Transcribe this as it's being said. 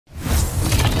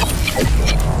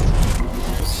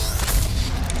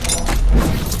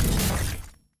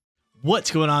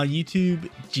What's going on YouTube?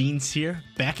 Jeans here,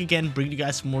 back again bringing you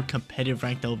guys some more competitive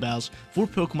ranked double battles for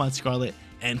Pokemon Scarlet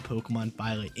and Pokemon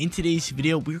Violet. In today's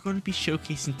video, we're going to be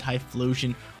showcasing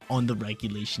Typhlosion on the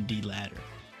Regulation D ladder.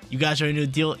 You guys already know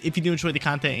the deal. If you do enjoy the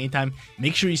content anytime,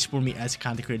 make sure you support me as a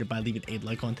content creator by leaving a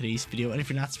like on today's video. And if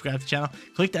you're not subscribed to the channel,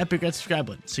 click that big red subscribe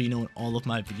button so you know when all of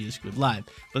my videos go live.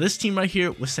 But this team right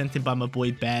here was sent in by my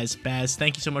boy Baz. Baz,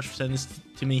 thank you so much for sending this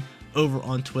to me over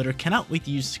on Twitter. Cannot wait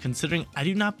to use this, considering I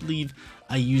do not believe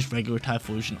I used regular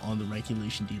Typhlosion on the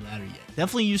Regulation D ladder yet.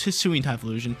 Definitely used Hisuian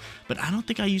Typhlosion, but I don't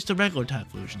think I used the regular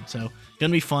Typhlosion. So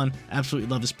gonna be fun. Absolutely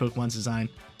love this Pokemon's design.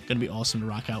 Gonna be awesome to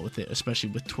rock out with it, especially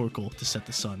with Torkoal to set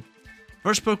the sun.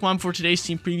 First Pokemon for today's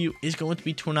team preview is going to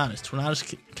be Tornadus.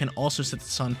 Tornadus can also set the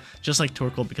sun just like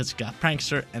Torkoal because it's got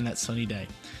Prankster and that sunny day.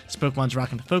 This Pokemon's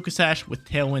rocking the Focus Sash with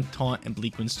Tailwind, Taunt, and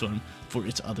Bleak Windstorm for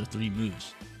its other three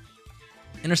moves.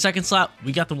 In our second slot,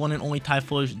 we got the one and only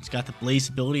Typhlosion. It's got the Blaze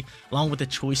ability along with the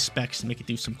choice specs to make it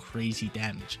do some crazy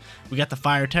damage. We got the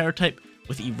Fire Terror type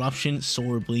with Eruption,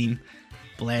 Solar Beam,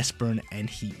 Blast Burn, and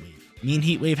Heat Wave. Me and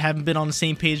Heat Wave haven't been on the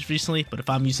same page recently, but if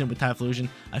I'm using it with Typhlosion,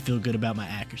 I feel good about my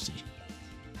accuracy.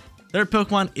 Third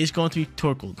Pokemon is going to be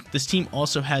Torkoal. This team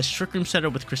also has Trick Room Setter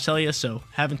with Cresselia, so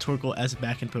having Torkoal as a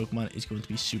back-end Pokemon is going to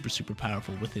be super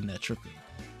powerful within that Trick Room.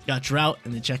 It's got Drought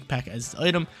and the Jetpack as its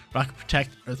item, Rocket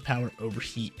Protect, Earth Power,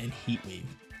 Overheat, and Heat Wave.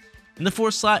 In the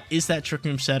fourth slot is that Trick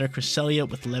Room Setter, Cresselia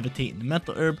with Levitate and the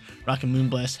Mental Herb, Rocket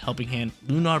Moonblast, Helping Hand,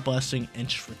 Lunar Blessing, and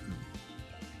Trick Room.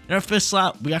 In our fifth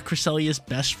slot, we got Cresselia's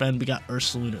best friend. We got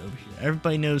Ursaluna over here.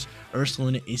 Everybody knows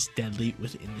Ursaluna is deadly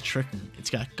within the Trick Room. It's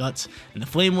got Guts and the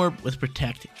Flame Orb with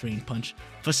Protect, Drain Punch,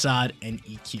 Facade, and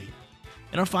EQ.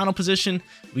 In our final position,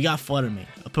 we got Fluttermane,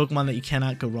 a Pokemon that you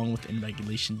cannot go wrong with in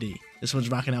Regulation D. This one's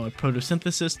rocking out with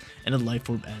Photosynthesis and a Life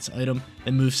Orb as item.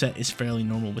 The moveset is fairly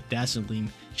normal with Dazzling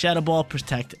Gleam, Shadow Ball,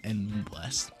 Protect, and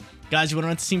Moonblast. Guys, you want to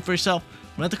rent the team for yourself?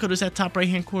 Rent the code is at top right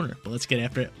hand corner, but let's get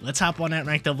after it. Let's hop on that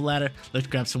ranked double ladder. Let's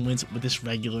grab some wins with this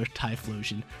regular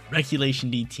Typhlosion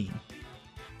Regulation D team.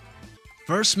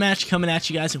 First match coming at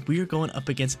you guys, we are going up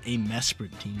against a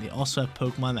Mesprit team. They also have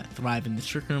Pokemon that thrive in the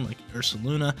Trick Room like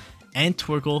Ursaluna and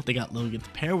Torkoal. They got Logan to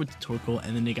pair with the Torkoal,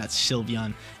 and then they got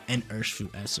Sylveon and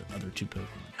Urshifu as their other two Pokemon.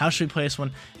 How should we play this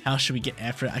one? How should we get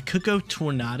after it? I could go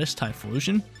Tornadus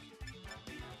Typhlosion,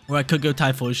 or I could go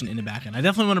Typhlosion in the back end. I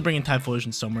definitely want to bring in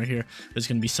Typhlosion somewhere here. It's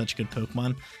going to be such a good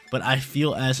Pokemon. But I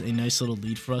feel as a nice little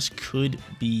lead for us could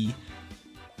be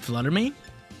Fluttermane.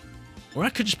 Or I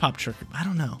could just pop Trick Room. I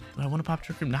don't know. Do I want to pop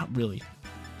Trick Room? Not really.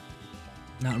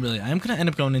 Not really. I am going to end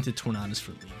up going into Tornadus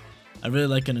for lead. I'm going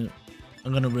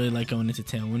to really like going into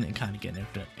Tailwind and kind of getting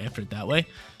after it that way.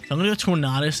 So I'm going to go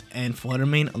Tornadus and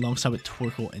Fluttermane alongside with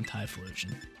Torkoal and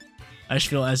Typhlosion. I just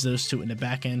feel as those two in the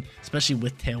back end, especially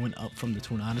with Tailwind up from the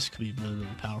Tornadus, could be really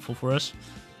powerful for us.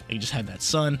 I can just have that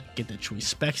Sun, get that choice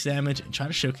specs damage, and try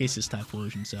to showcase this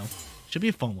Typhlosion. So, should be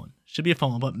a fun one. Should be a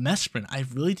fun one. But Mesprit, I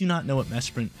really do not know what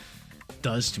Mesprit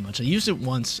does too much. I used it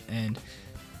once, and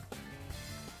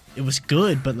it was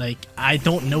good, but like, I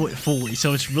don't know it fully,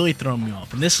 so it's really throwing me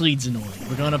off. And this lead's annoying.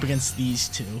 We're going up against these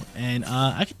two, and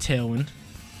I could Tailwind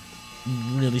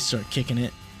and really start kicking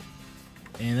it.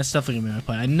 And that's definitely going to be my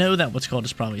play. I know that what's called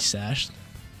is probably Sashed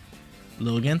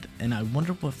Logan, and I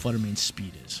wonder what Fluttermane's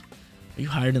speed is. Are you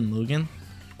higher than Logan?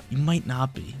 You might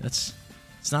not be. It's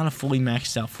not a fully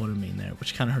maxed out Fluttermane there,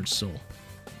 which kind of hurts Soul.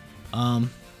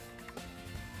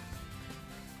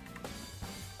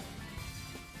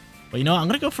 But you know, I'm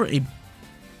going to go for a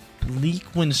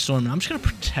Bleak Windstorm, and I'm just going to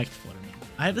protect Fluttermane.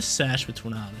 I have the Sash with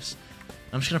Tornadus.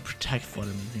 I'm just going to protect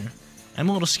Fluttermane here. I'm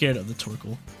a little scared of the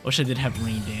Torkoal. Wish I did have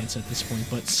Rain Dance at this point,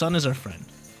 but Sun is our friend.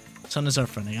 Sun is our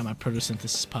friend. I got my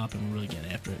Photosynthesis pop, and we're really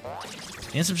getting after it.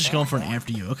 And I'm just going for an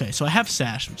after you. Okay, so I have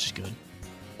Sash, which is good.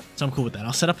 So I'm cool with that.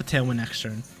 I'll set up a Tailwind next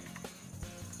turn,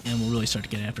 and we'll really start to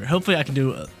get after it. Hopefully I can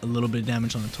do a little bit of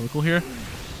damage on the Torkoal here,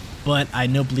 but I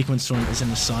know Bleak Windstorm is in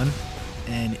the Sun,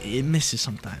 and it misses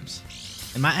sometimes.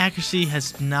 And my accuracy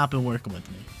has not been working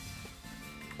with me.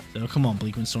 So come on,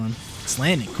 Bleak Windstorm. It's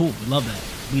landing. Cool. We love that.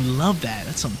 We love that.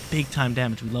 That's some big time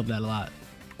damage. We love that a lot.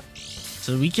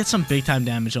 So we get some big time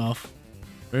damage off.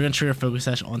 We're going to trigger Focus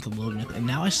Sash onto Logan. And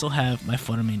now I still have my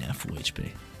Fluttermane at full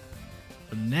HP.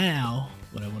 But now,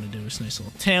 what I want to do is a nice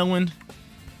little Tailwind.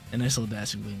 And a nice little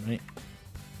Dazzling Gleam, right?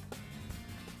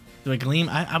 Do I Gleam?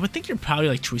 I would think you're probably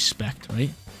like Choice Spect, right?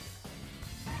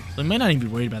 So I might not even be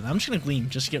worried about that. I'm just going to Gleam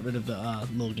just to get rid of the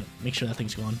Logan. Make sure that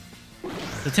thing's gone.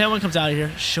 The Tailwind comes out of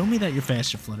here. Show me that you're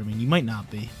faster, Fluttermane. You might not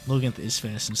be. Logan is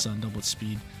fast in Sun, double its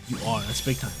speed. You are. That's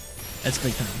big time. That's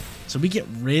big time. So we get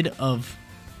rid of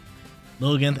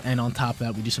Logan, and on top of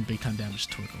that, we do some big time damage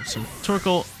to Torkoal. So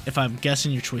Torkoal, if I'm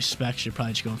guessing your choice specs, you're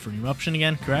probably just going for an Eruption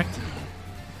again, correct?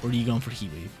 Or are you going for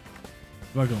Heat Wave?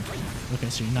 You are going for Heat Wave. Okay,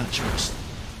 so you're not choiced.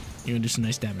 You're going to do some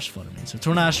nice damage to Flutter Mane. So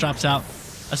Tornadus drops out.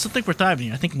 I still think we're thriving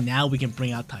here. I think now we can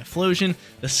bring out Typhlosion.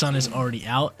 The sun is already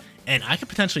out. And I could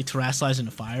potentially Terrasilize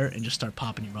into fire and just start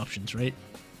popping Eruptions, right?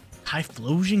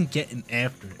 Typhlosion getting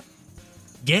after it.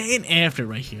 Getting after it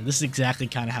right here. This is exactly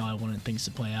kind of how I wanted things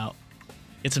to play out.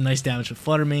 Get some nice damage with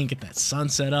Flutter Mane. Get that sun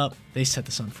set up. They set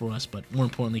the sun for us, but more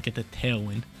importantly, get the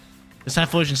Tailwind. This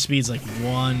Typhlosion speed's like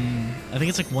I think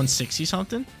it's like 160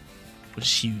 something, which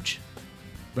is huge.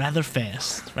 Rather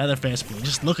fast play.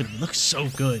 Just look at him. It looks so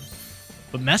good.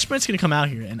 But Mesprint's going to come out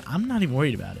here, and I'm not even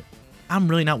worried about it. I'm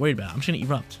really not worried about it. I'm just going to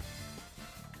Erupt.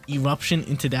 Eruption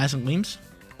into Dazzling Gleams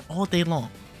all day long.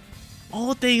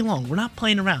 All day long. We're not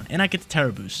playing around. And I get the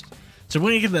Terra Boost. So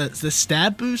we're going to get the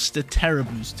Stab Boost, the Terra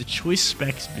Boost, the Choice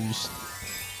Specs Boost,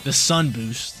 the Sun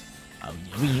Boost. Oh,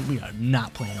 yeah. We are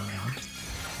not playing around.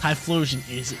 Typhlosion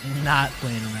is not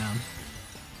playing around.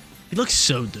 He looks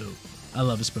so dope. I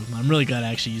love his Pokemon. I'm really glad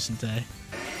I actually used him today.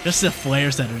 Just the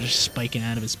flares that are just spiking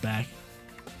out of his back.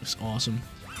 Looks awesome.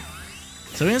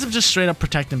 So he ends up just straight up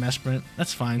protecting Mesprint.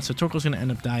 That's fine. So Torkoal's going to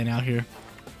end up dying out here.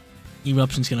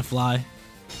 Eruption's going to fly.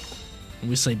 And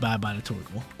we say bye-bye to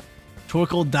Torkoal.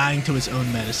 Torkoal dying to his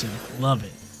own medicine. Love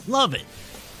it. Love it.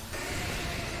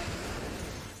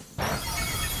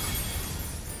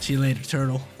 See you later,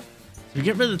 Turtle. So we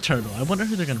get rid of the Turtle. I wonder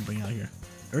who they're going to bring out here.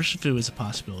 Urshifu is a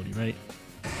possibility, right?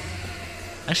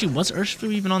 Actually, was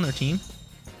Urshifu even on their team?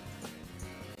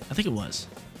 I think it was.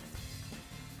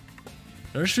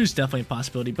 Urshifu's definitely a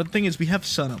possibility, but the thing is, we have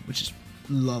Sun Up, which is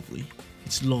lovely.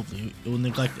 It's lovely. It will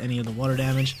neglect any of the water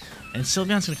damage, and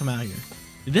Sylveon's going to come out here.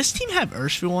 Did this team have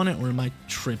Urshifu on it, or am I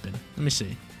tripping? Let me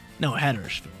see. No, it had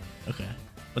Urshifu. Okay.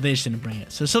 But they just didn't bring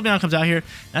it. So Sylveon comes out here,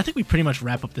 and I think we pretty much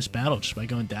wrap up this battle just by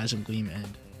going Dazzling Gleam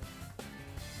and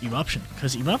Eruption,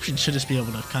 because Eruption should just be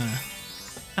able to kind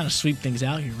of sweep things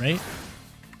out here, right?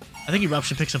 I think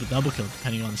Eruption picks up a double kill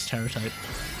depending on this Terra type.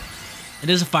 It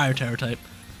is a Fire Terra type.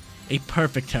 A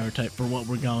perfect Terra type for what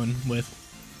we're going with.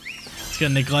 It's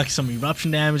going to neglect some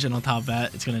Eruption damage, and on top of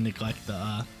that, it's going to neglect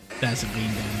the Dazzling Gleam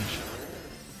damage.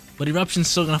 But Eruption's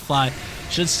still going to fly.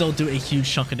 Should still do a huge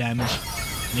chunk of damage.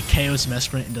 And it KOs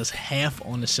Mesprint and does half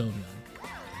on the Sylveon.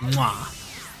 Mwah.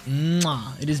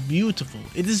 Mwah. It is beautiful.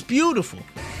 It is beautiful.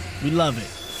 We love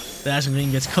it. Dazzling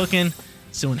Gleam gets cooking.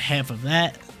 It's doing half of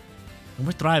that. And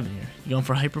we're thriving here. You going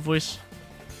for a Hyper Voice?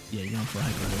 Yeah, you're going for a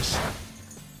Hyper Voice.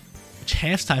 Which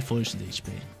halves Typhlosion's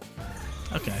HP.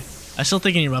 Okay. I still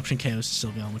think an Eruption KOs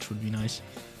Sylveon, which would be nice.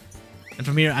 And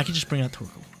from here, I can just bring out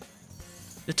Torkoal.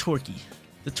 The Torquey.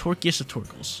 The torkiest of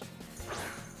Torkoals.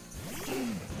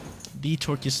 The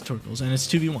torkiest of Torkoals. And it's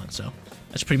 2v1, so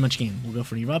that's pretty much game. We'll go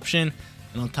for an Eruption.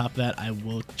 And on top of that, I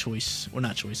will choice, or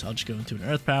not choice, I'll just go into an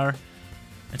Earth Power.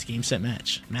 That's game, set,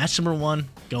 match. Match number 1,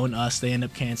 going to us. They end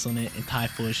up canceling it, and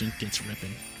Typhlosion gets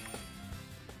ripping.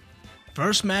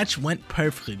 First match went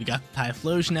perfectly. We got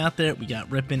Typhlosion out there, we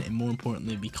got ripping, and more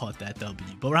importantly, we caught that W.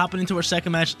 But we're hopping into our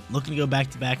second match, looking to go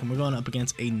back-to-back, and we're going up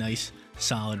against a nice,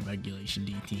 solid Regulation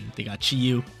D team. They got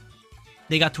Chi-Yu,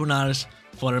 they got Tornadus,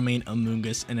 Flutter Mane,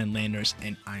 Amoonguss, and then Landorus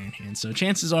and Iron Hand. So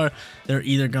chances are they're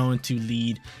either going to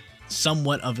lead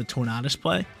somewhat of a Tornadus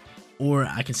play, or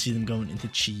I can see them going into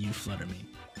Chi-Yu, Flutter Mane.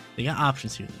 They got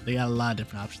options here. They got a lot of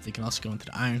different options. They can also go into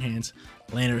the Iron Hands.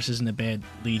 Landorus isn't a bad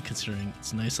lead considering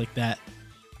it's nice like that.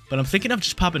 But I'm thinking of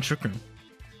just popping Trick Room.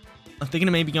 I'm thinking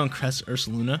of maybe going Crest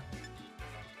Ursaluna.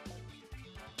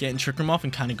 Getting Trick Room off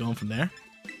and kind of going from there.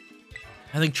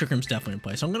 I think Trick Room's definitely in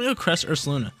play. So I'm going to go Crest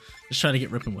Ursaluna. Just try to get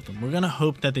ripping with them. We're going to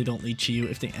hope that they don't lead Chi-Yu.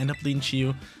 If they end up leading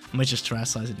Chi-Yu, I might just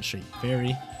Terrasilize it in straight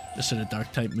Fairy. Just so the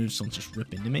Dark type moves don't just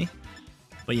rip into me.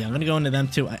 But yeah, I'm going to go into them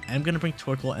too. I am going to bring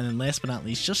Torkoal, and then last but not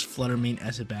least, just Flutter Mane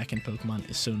as a back-end Pokemon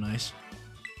is so nice.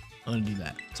 I'm going to do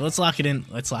that. So let's lock it in.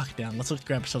 Let's lock it down. Let's look to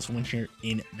grab ourselves a win here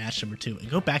in match number 2 and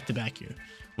go back-to-back here.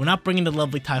 We're not bringing the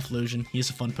lovely Typhlosion. He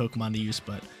is a fun Pokemon to use,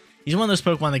 but he's one of those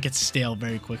Pokemon that gets stale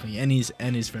very quickly, and he's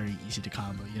very easy to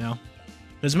combo, you know?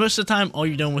 Because most of the time, all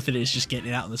you're doing with it is just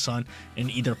getting it out in the sun and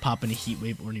either popping a Heat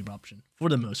Wave or an Eruption. For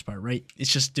the most part, right?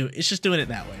 It's just doing it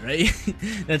that way,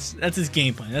 right? that's his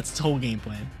game plan. That's his whole game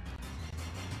plan.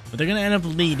 But they're going to end up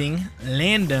leading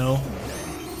Lando,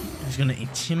 who's going to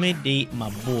intimidate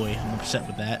my boy. I'm upset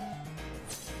with that.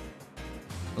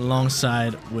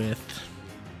 Alongside with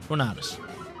Tornadus.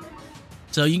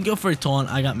 So you can go for a taunt.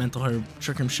 I got Mental Herb.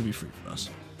 Trick Room should be free for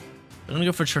us. I'm going to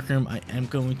go for Trick Room. I am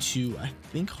going to, I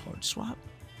think, Hard Swap.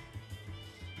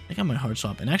 I think I might Hard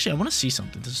Swap. And actually, I want to see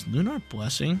something. Does Lunar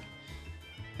Blessing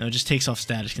No, it just takes off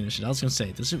status conditions. I was gonna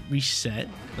say, does it reset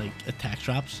like attack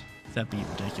drops? That'd be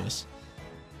ridiculous.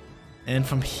 And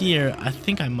from here, I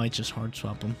think I might just hard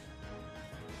swap him.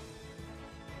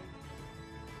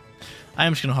 I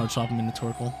am just gonna hard swap him into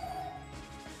Torkoal.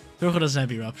 Torkoal doesn't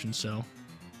have eruption, so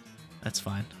that's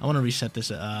fine. I want to reset this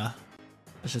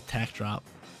this attack drop.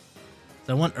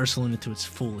 So I want Ursaluna to its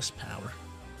fullest power.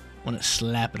 I want to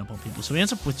slap it up on people. So he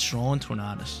ends up withdrawing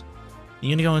Tornadus. You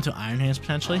gonna go into Iron Hands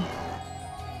potentially?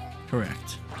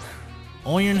 Correct.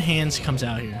 Iron Hands comes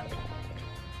out here.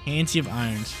 Handsy of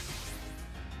Irons.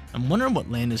 I'm wondering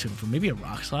what land is going for. Maybe a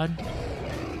Rock Slide?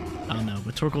 I don't know,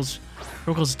 but Torkoal's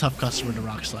a tough customer to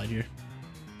Rock Slide here.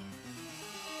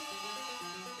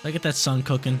 I get that sun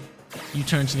cooking.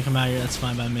 U-turn's gonna come out here, that's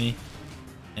fine by me.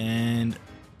 And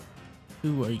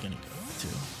who are you gonna go to?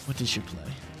 What is your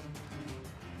play?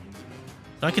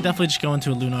 So I could definitely just go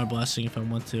into a Lunar Blessing if I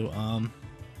want to.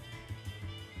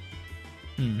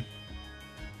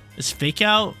 Is Fake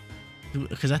Out?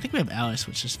 Because I think we have Ally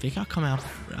Switch. Does Fake Out come out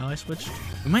for Ally Switch?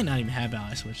 We might not even have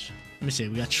Ally Switch. Let me see.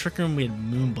 We got Trick Room. We had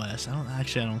Moonblast. I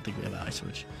don't think we have Ally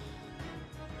Switch.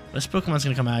 This Pokemon's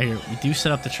gonna come out here. We do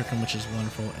set up the Trick Room, which is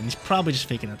wonderful, and he's probably just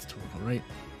faking out the Torkoal, right?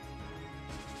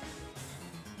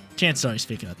 Chances are he's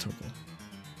faking out Torkoal.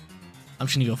 I'm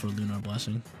just gonna go for a Lunar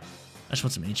Blessing. I just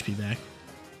want some HP back.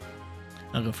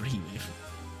 I'll go for Heat Wave.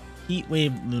 Heat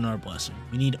Wave, Lunar Blessing.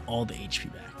 We need all the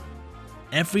HP back.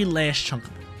 Every last chunk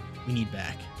of it, we need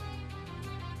back.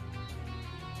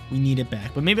 We need it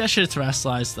back. But maybe I should have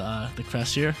terrestrialized the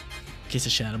Crest here in case the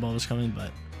Shadow Ball was coming, but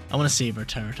I want to save our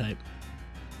Terror type.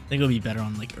 I think it'll be better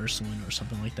on like Ursaluna or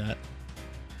something like that.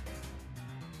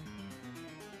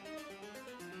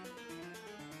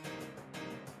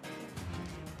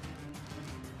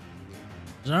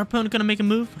 Is our opponent going to make a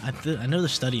move? I know they're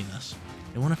studying us.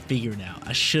 They want to figure it out.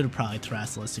 I should have probably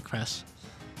terrestrialized the Crest.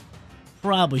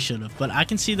 Probably should have, but I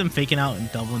can see them faking out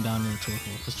and doubling down on the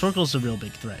Torkoal, because Torkoal is the real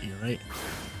big threat here, right?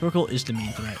 Torkoal is the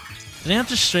main threat. They have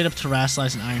to straight up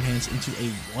terrestrialize an Iron Hands into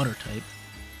a Water type.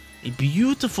 A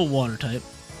beautiful Water type.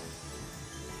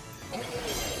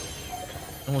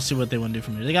 And we'll see what they want to do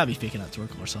from here. They gotta be faking out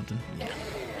Torkoal or something. Yeah.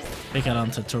 Fake out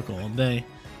onto Torkoal all day.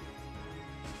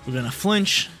 We're gonna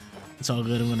flinch. It's all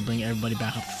good. I'm gonna bring everybody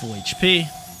back up to full HP.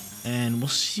 And we'll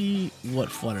see what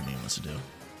Fluttermane wants to do.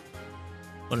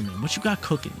 Fluttermane, what you got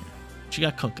cooking here? What you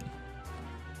got cooking?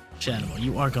 Shadow Ball,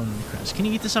 you are going to the Crest. Can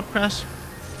you eat this up, Crest?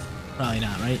 Probably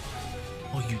not, right?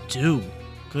 Oh, you do.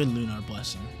 Good Lunar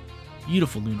Blessing.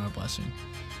 Beautiful Lunar Blessing.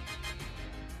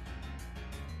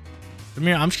 From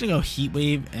here, I'm just gonna go Heat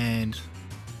Wave and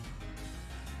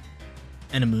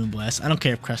a Moonblast. I don't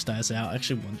care if Crest dies out. I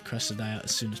actually want Crest to die out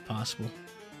as soon as possible.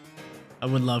 I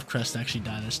would love Crest to actually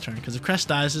die this turn, because if Crest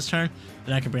dies this turn,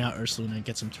 then I can bring out Ursaluna and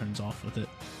get some turns off with it.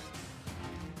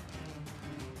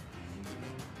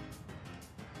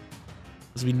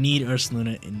 Because we need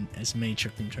Ursaluna in as many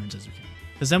Trick Room turns as we can.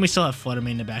 Because then we still have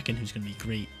Fluttermane in the back end, who's going to be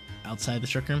great outside the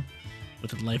Trick Room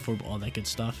with the Life Orb, all that good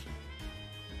stuff.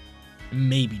 And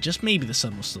maybe, just maybe, the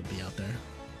Sun will still be out there.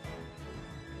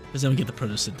 Because then we get the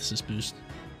Photosynthesis boost.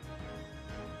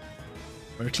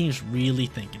 Our team's really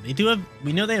thinking. They do have,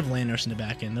 we know they have Land Nurse in the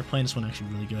back end. They're playing this one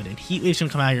actually really good. And Heat Wave's gonna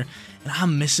come out here. And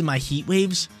I'm missing my Heat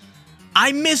Waves.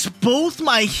 I miss both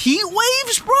my Heat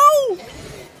Waves, bro!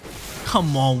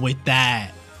 Come on with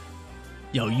that.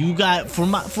 Yo, you got, for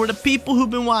the people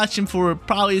who've been watching for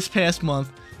probably this past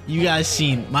month, you guys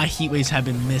seen my Heat Waves have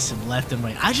been missing left and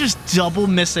right. I just double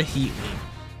miss a Heat Wave.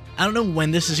 I don't know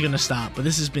when this is gonna stop, but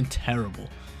this has been terrible.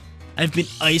 I've been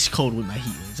ice cold with my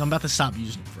Heat Waves. I'm about to stop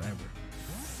using them forever.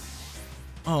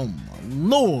 Oh my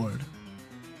lord.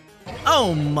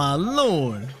 Oh my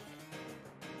lord.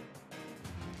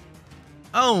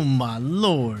 Oh my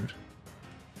lord.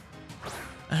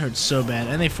 That hurt so bad.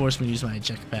 And they forced me to use my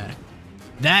eject pack.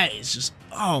 That is just,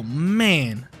 oh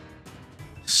man.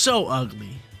 So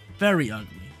ugly. Very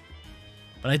ugly.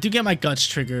 But I do get my guts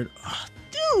triggered. Oh,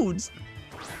 dude.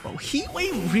 Bro, Heat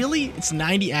Wave, really? It's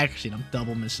 90 accuracy and I'm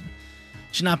double missing.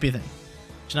 Should not be a thing.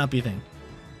 Should not be a thing.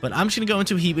 But I'm just going to go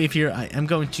into a Heat Wave here. I am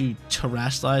going to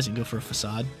terrestrialize and go for a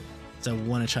Facade. So I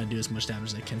want to try to do as much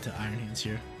damage as I can to Iron Hands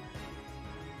here.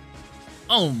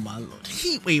 Oh my lord.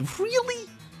 Heat Wave, really?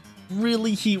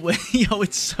 Really Heat Wave? Yo,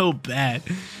 it's so bad.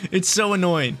 It's so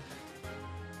annoying.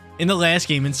 In the last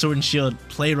game, in Sword and Shield,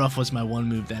 Play Rough was my one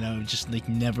move that I would just like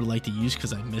never like to use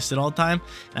because I missed it all the time.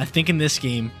 And I think in this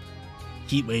game,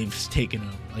 Heat Wave's taken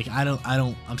over. Like,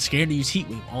 I'm scared to use Heat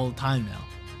Wave all the time now.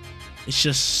 It's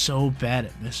just so bad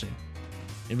at missing.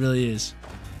 It really is.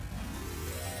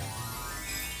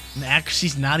 And the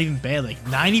accuracy's not even bad. Like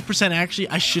 90% accuracy,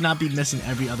 I should not be missing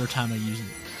every other time I use it.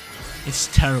 It's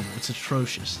terrible. It's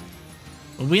atrocious.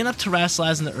 But we end up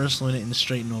terrestrializing the Ursaluna in the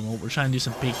straight normal. We're trying to do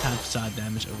some big time facade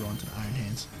damage over onto the Iron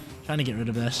Hands. Trying to get rid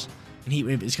of this. And Heat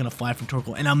Wave is going to fly from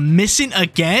Torkoal. And I'm missing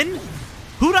again?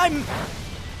 Who'd I...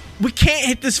 We can't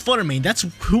hit this Flutter Mane. That's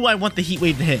who I want the Heat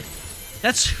Wave to hit.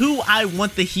 That's who I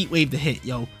want the Heat Wave to hit,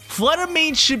 yo. Flutter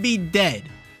Mane should be dead.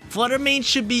 Flutter Mane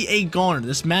should be a goner.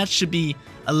 This match should be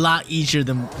a lot easier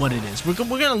than what it is. We're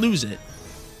going to lose it.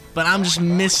 But I'm just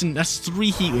missing... That's 3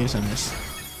 Heat Waves I missed.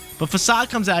 But Facade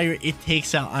comes out here, it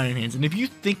takes out Iron Hands. And if you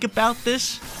think about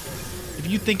this,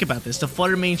 the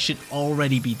Flutter Mane should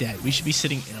already be dead. We should be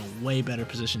sitting in a way better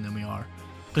position than we are.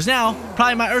 Because now,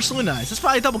 probably my Ursaluna dies. That's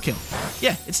probably a double kill.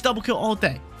 Yeah, it's double kill all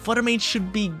day. Flutter Mane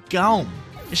should be gone.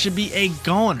 It should be a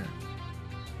goner.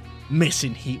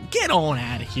 Missing Heat. Get on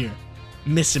out of here.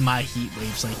 Missing my Heat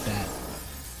Waves like that.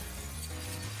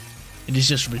 It is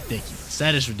just ridiculous.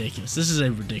 That is ridiculous. This is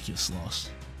a ridiculous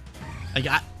loss. Like,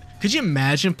 could you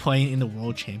imagine playing in the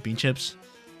World Championships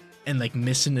and like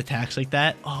missing attacks like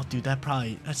that? Oh, dude, that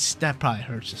probably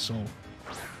hurts the soul.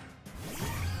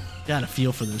 Gotta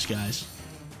feel for those guys.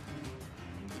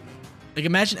 Like,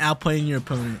 imagine outplaying your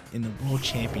opponent in the World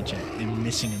Championship and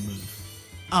missing a move.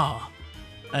 Oh,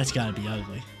 that's gotta be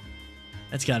ugly.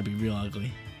 That's gotta be real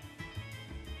ugly.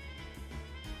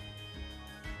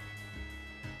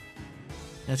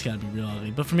 That's gotta be real ugly.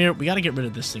 But from here, we gotta get rid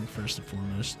of this thing first and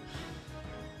foremost.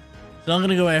 So I'm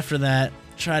going to go after that,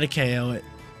 try to KO it,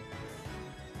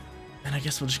 and I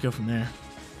guess we'll just go from there.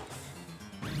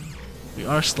 We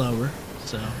are slower,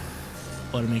 so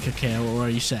Flutter Mane could KO, or are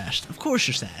you sashed? Of course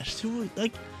you're sashed.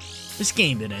 Like, this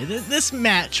game today, this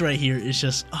match right here is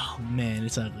just, oh man,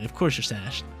 it's ugly. Of course you're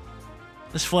sashed.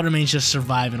 This Flutter Mane's just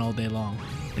surviving all day long,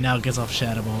 and now it gets off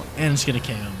Shadow Ball, and it's going to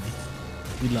KO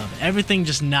me. We love it. Everything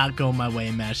just not going my way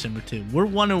in match number 2. We're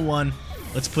 1-1.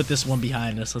 Let's put this one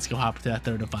behind us. Let's go hop to that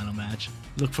third and final match.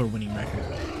 Look for a winning record.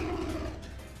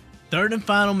 Third and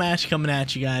final match coming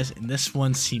at you guys, and this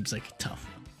one seems like a tough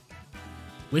one.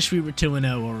 Wish we were 2-0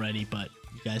 already, but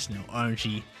you guys know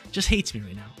RNG just hates me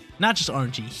right now. Not just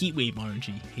RNG, Heat Wave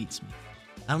RNG hates me.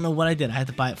 I don't know what I did. I had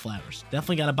to buy it flowers.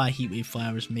 Definitely got to buy Heat Wave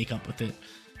flowers, make up with it,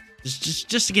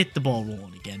 just to get the ball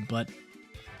rolling again. But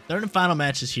third and final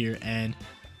match is here, and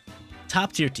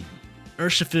top tier team: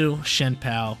 Urshifu,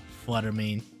 Shenpao, Flutter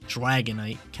Mane,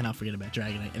 Dragonite, cannot forget about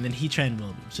Dragonite, and then Heatran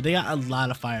Willowbeam. So they got a lot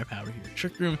of firepower here.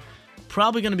 Trick Room,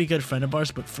 probably going to be a good friend of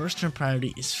ours, but first turn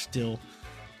priority is still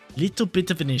a little bit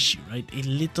of an issue, right? A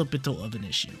little bit of an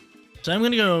issue. So I'm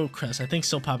going to go Crest. I think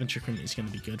still popping Trick Room is going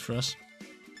to be good for us.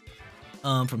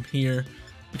 From here,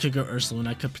 we could go Ursaluna.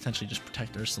 I could potentially just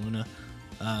protect Ursaluna.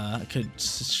 I could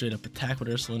straight up attack with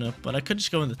Ursaluna, but I could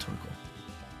just go into Torkoal.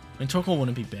 I mean, Torkoal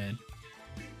wouldn't be bad.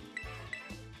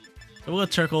 So we'll go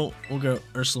Turkle, we'll go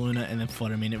Ursaluna, and then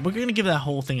Flutter Mane. We're going to give that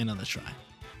whole thing another try.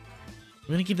 We're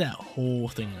going to give that whole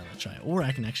thing another try. Or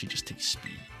I can actually just take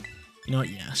speed. You know what?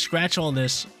 Yeah, scratch all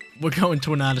this. We're going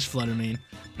Tornadus, Flutter Mane.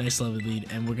 Nice level lead.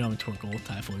 And we're going Torkoal,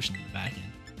 Typhlosion in the back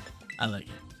end. I like it.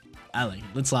 I like it.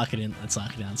 Let's lock it in. Let's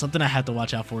lock it down. Something I have to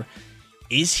watch out for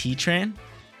is Heatran.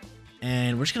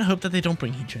 And we're just going to hope that they don't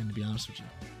bring Heatran, to be honest with you.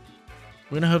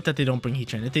 We're going to hope that they don't bring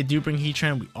Heatran. If they do bring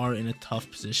Heatran, we are in a tough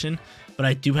position. But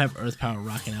I do have Earth Power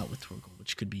rocking out with Torkoal,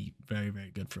 which could be very,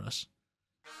 very good for us.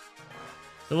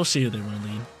 So we'll see who they run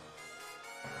lead.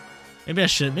 Maybe I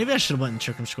should have went in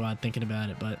Trick Room Squad thinking about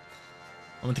it, but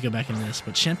I want to go back into this.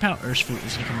 But Shenpao Urshifu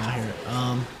is going to come out here.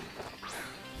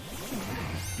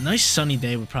 Nice sunny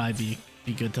day would probably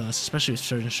be good to us, especially with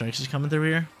Surgeon Strikes is coming through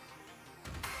here.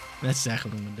 And that's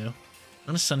exactly what I'm going to do.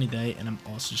 On a sunny day, and I'm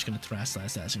also just going to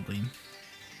Terrasilize Dazzling Gleam.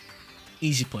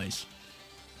 Easy plays.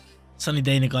 Sunny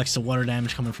Day neglects the water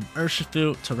damage coming from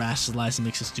Urshifu. Terrasilize and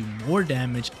makes us do more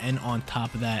damage, and on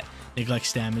top of that,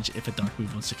 neglects damage if a Dark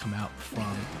Move wants to come out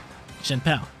from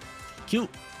Shenpao. Cute.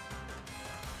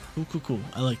 Cool.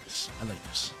 I like this.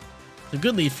 It's a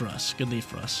good lead for us.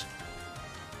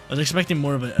 I was expecting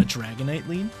more of a Dragonite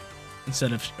lead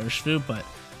instead of Urshifu, but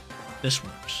this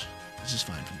works. This is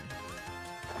fine for me.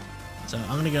 So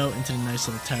I'm going to go into the nice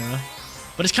little Terra.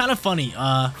 But it's kind of funny.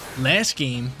 Last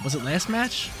game, was it last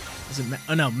match?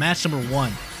 Oh no, match number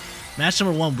 1. Match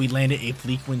number 1, we landed a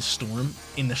Bleak Wind Storm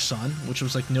in the sun, which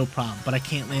was like no problem. But I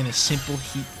can't land a simple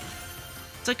Heat.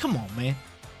 It's like, come on, man.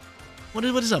 What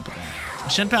is up with that?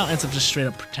 Shenpao ends up just straight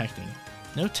up protecting.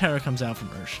 No Terra comes out from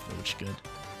Urshifu, which is good.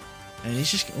 And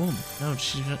he's just, oh no,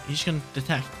 he's just gonna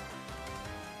detect.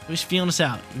 He's feeling us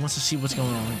out. He wants to see what's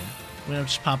going on here. We're gonna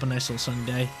just pop a nice little sunny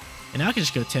day. And now I can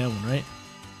just go Tailwind, right?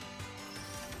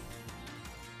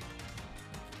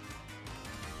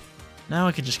 Now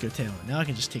I can just go Tailwind. Now I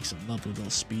can just take some lovely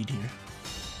little speed here.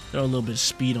 Throw a little bit of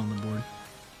speed on the board.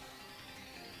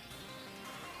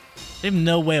 They have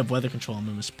no way of weather control. I'm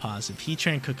almost positive.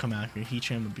 Heatran could come out here.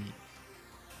 Heatran would be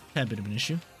a bit of an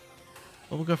issue.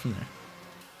 But we'll go from there.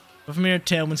 But from here,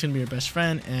 Tailwind's going to be our best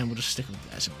friend, and we'll just stick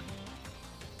with Dazzling.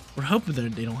 We're hoping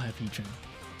that they don't have Heatran.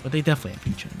 But they definitely have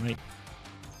Heatran, right?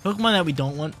 Pokemon that we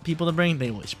don't want people to bring, they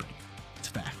always bring. It's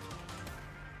a fact.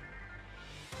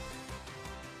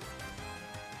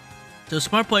 So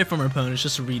smart play from our opponents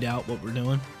just to read out what we're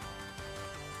doing.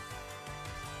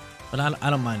 But I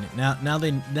don't mind it. Now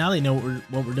they know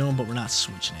what we're doing, but we're not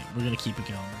switching it. We're gonna keep it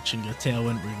going. We're just gonna go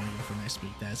Tailwind. We're gonna go for a nice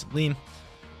big Dazzling.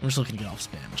 We're just looking to get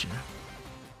off damage here.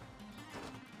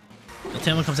 The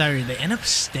Tailwind comes out here. They end up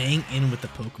staying in with the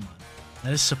Pokemon.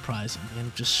 That is surprising. They end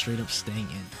up just straight up staying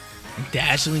in. And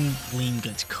Dazzling Gleam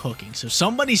gets cooking. So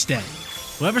somebody's dead.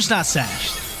 Whoever's not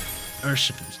sashed.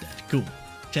 Urshifu's dead. Cool.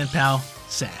 Shenpao,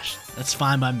 sashed. That's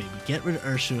fine by me. We get rid of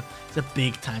Urshifu. It's a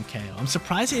big time KO. I'm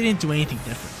surprised they didn't do anything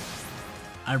different.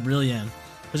 I really am.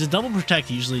 Because a double protect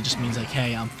usually just means like,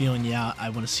 hey, I'm feeling you out. I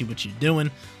want to see what you're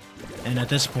doing. And at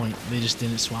this point, they just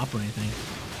didn't swap or anything.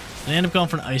 They end up going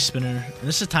for an Ice Spinner. And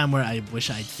this is a time where I wish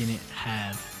I didn't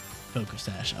have Focus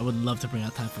Sash. I would love to bring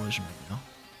out Typhlosion right now.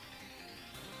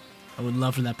 I would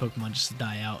love for that Pokemon just to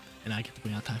die out and I get to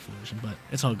bring out Typhlosion, but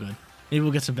it's all good. Maybe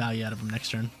we'll get some value out of him next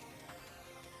turn.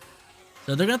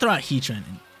 So they're going to throw out Heatran.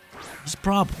 And he's a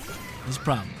problem. He's a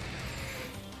problem.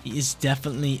 He is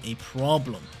definitely a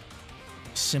problem.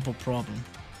 Simple problem.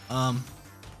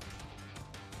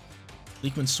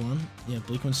 Bleak Wind Storm. Yeah,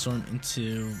 Bleak Wind Storm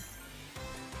into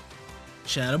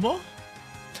Shadow Ball.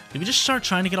 Did we just start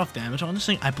trying to get off damage on this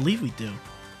thing? I believe we do.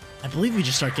 I believe we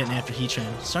just start getting after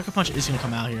Heatran. Sucker Punch is going to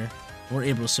come out here. We're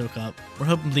able to soak up. We're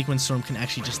hoping Bleak Wind Storm can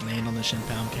actually just land on the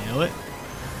Shenpao and KO it.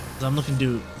 Because I'm looking to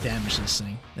do damage to this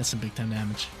thing. That's some big time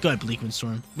damage. Go ahead, Bleak Wind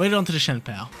Storm. Right onto the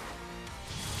Shenpao.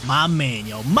 My man,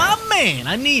 yo. My man!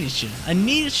 I needed you. I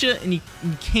needed you, and you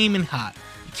came in hot.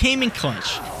 You came in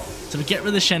clutch. So we get rid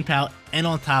of the Shenpao, and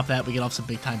on top of that, we get off some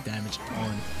big time damage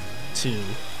on to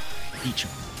Heatran.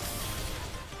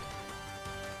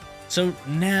 So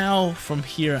now, from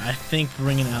here, I think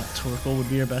bringing out Torkoal would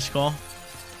be our best call.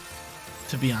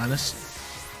 To be honest.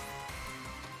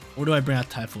 Or do I bring out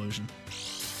Typhlosion?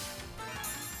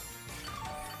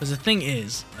 Because the thing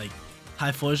is, like,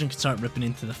 Typhlosion can start ripping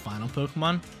into the final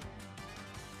Pokemon.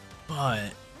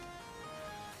 But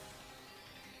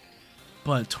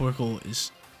Torkoal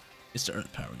is the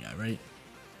Earth Power guy, right?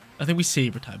 I think we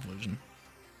savor Typhlosion.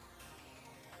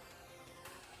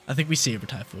 We're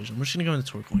just gonna go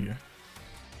into Torkoal here.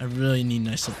 I really need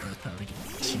nice little Earth Power to get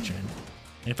this Heatran.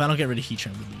 And if I don't get rid of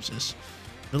Heatran, we lose this.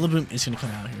 Rillaboom is gonna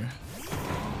come out here.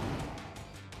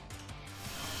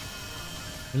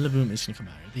 Rillaboom is gonna come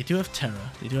out here. They do have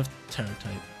Terra. They do have Terra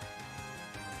type.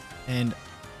 And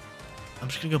I'm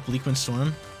just gonna go Bleak Wind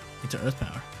Storm into Earth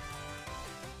Power.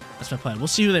 That's my plan. We'll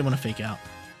see who they want to fake out.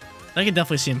 I can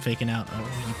definitely see him faking out. Oh,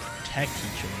 you protect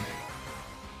Heatran.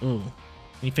 Ooh.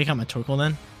 Can you fake out my Torkoal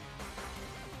then?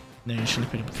 No, you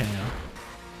shouldn't have picked up a KO.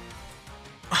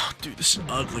 Oh, dude, this is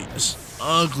ugly. This is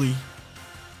ugly.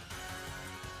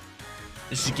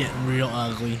 This is getting real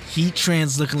ugly.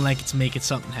 Heatran's looking like it's making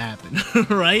something happen,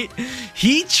 right?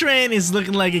 Heatran is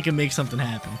looking like it can make something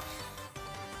happen.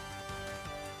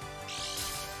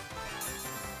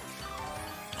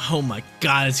 Oh my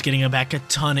god, it's getting back a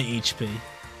ton of HP.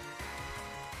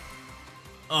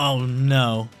 Oh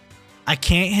no. I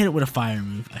can't hit it with a fire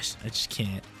move. I just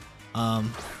can't.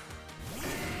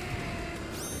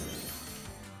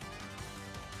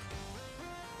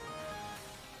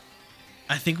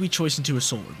 I think we choice into a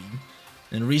Solar Beam.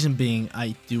 And the reason being,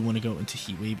 I do want to go into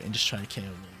Heat Wave and just try to KO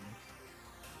him.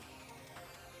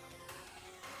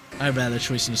 I'd rather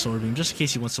choice into Solar Beam, just in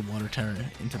case he wants to Water Terra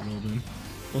into Rillaboom.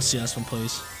 We'll see how this one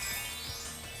plays.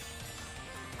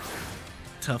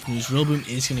 Tough news. Rillaboom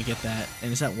is going to get that.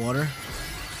 And is that Water?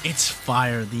 It's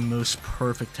Fire, the most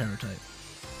perfect Terra type.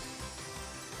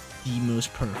 The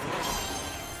most perfect.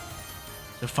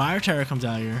 So Fire Terra comes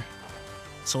out here.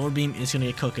 Solar Beam is going to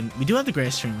get cooking. We do have the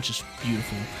Grass Terrain, which is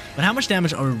beautiful. But how much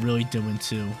damage are we really doing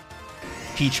to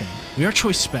Heatran? We are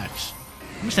choice specs.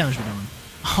 How much damage are we doing?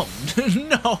 Oh,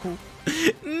 no.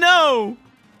 No.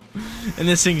 And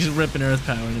this thing's ripping Earth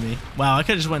Power into me. Wow, I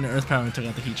could have just went into Earth Power and took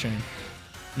out the Heatran.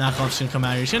 Knockoff's going to come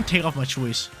out here. He's going to take off my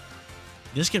choice.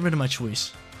 Just get rid of my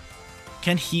choice.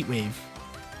 Can Heat Wave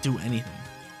do anything?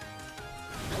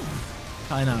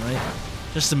 Probably not, right?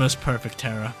 Just the most perfect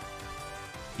Terra.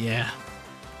 Yeah.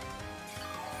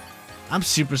 I'm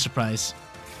super surprised.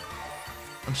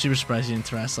 I'm super surprised he didn't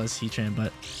Terrasilize Heatran,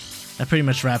 but that pretty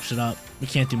much wraps it up. We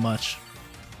can't do much.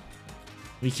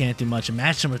 We can't do much. And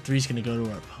match number 3 is going to go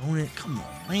to our opponent. Come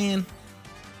on, man.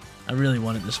 I really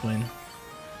wanted this win.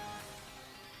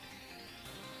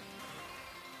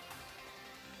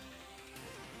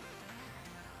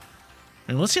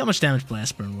 And let's see how much damage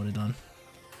Blast Burn would have done.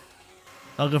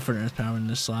 I'll go for an Earth Power in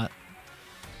this slot.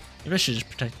 Maybe I should just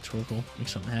protect the Torkoal, make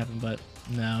something happen, but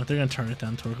no, they're going to turn it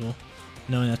down Torkoal.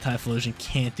 Knowing that Typhlosion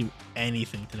can't do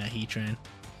anything to that Heatran.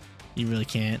 You really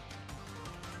can't.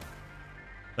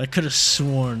 But I could have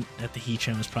sworn that the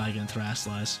Heatran was probably going to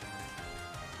Terastallize.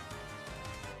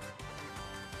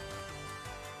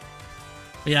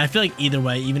 But yeah, I feel like either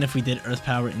way, even if we did Earth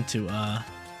Power into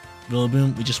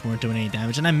Rillaboom, we just weren't doing any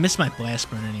damage. And I missed my Blast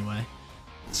Burn anyway.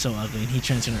 It's so ugly. And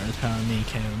Heatran's going to Earth Power me and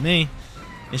KO me.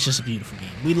 It's just a beautiful game.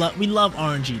 We love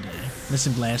RNG today.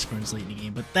 Missing Blast Burns late in the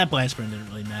game, but that Blast Burn didn't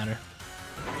really matter.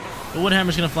 But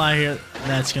Woodhammer's going to fly here.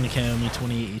 That's going to KO me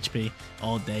 28 HP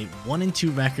all day.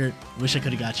 1-2 record. Wish I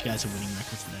could have got you guys a winning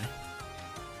record today.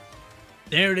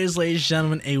 There it is, ladies and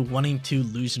gentlemen, a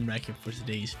 1-2 losing record for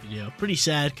today's video. Pretty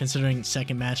sad, considering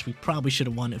second match we probably should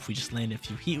have won if we just landed a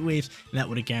few heat waves, and that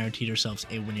would have guaranteed ourselves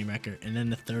a winning record. And then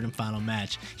the third and final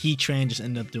match, Heatran just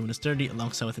ended up doing us dirty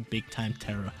alongside with a big time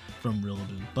Terra from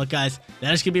Rillaboom. But guys,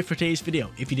 that is going to be it for today's video.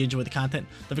 If you did enjoy the content,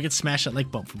 don't forget to smash that like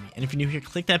button for me. And if you're new here,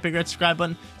 click that big red subscribe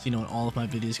button so you know when all of my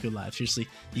videos go live. Seriously,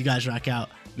 you guys rock out.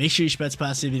 Make sure you spread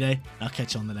positivity today, and I'll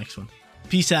catch you on the next one.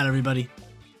 Peace out, everybody.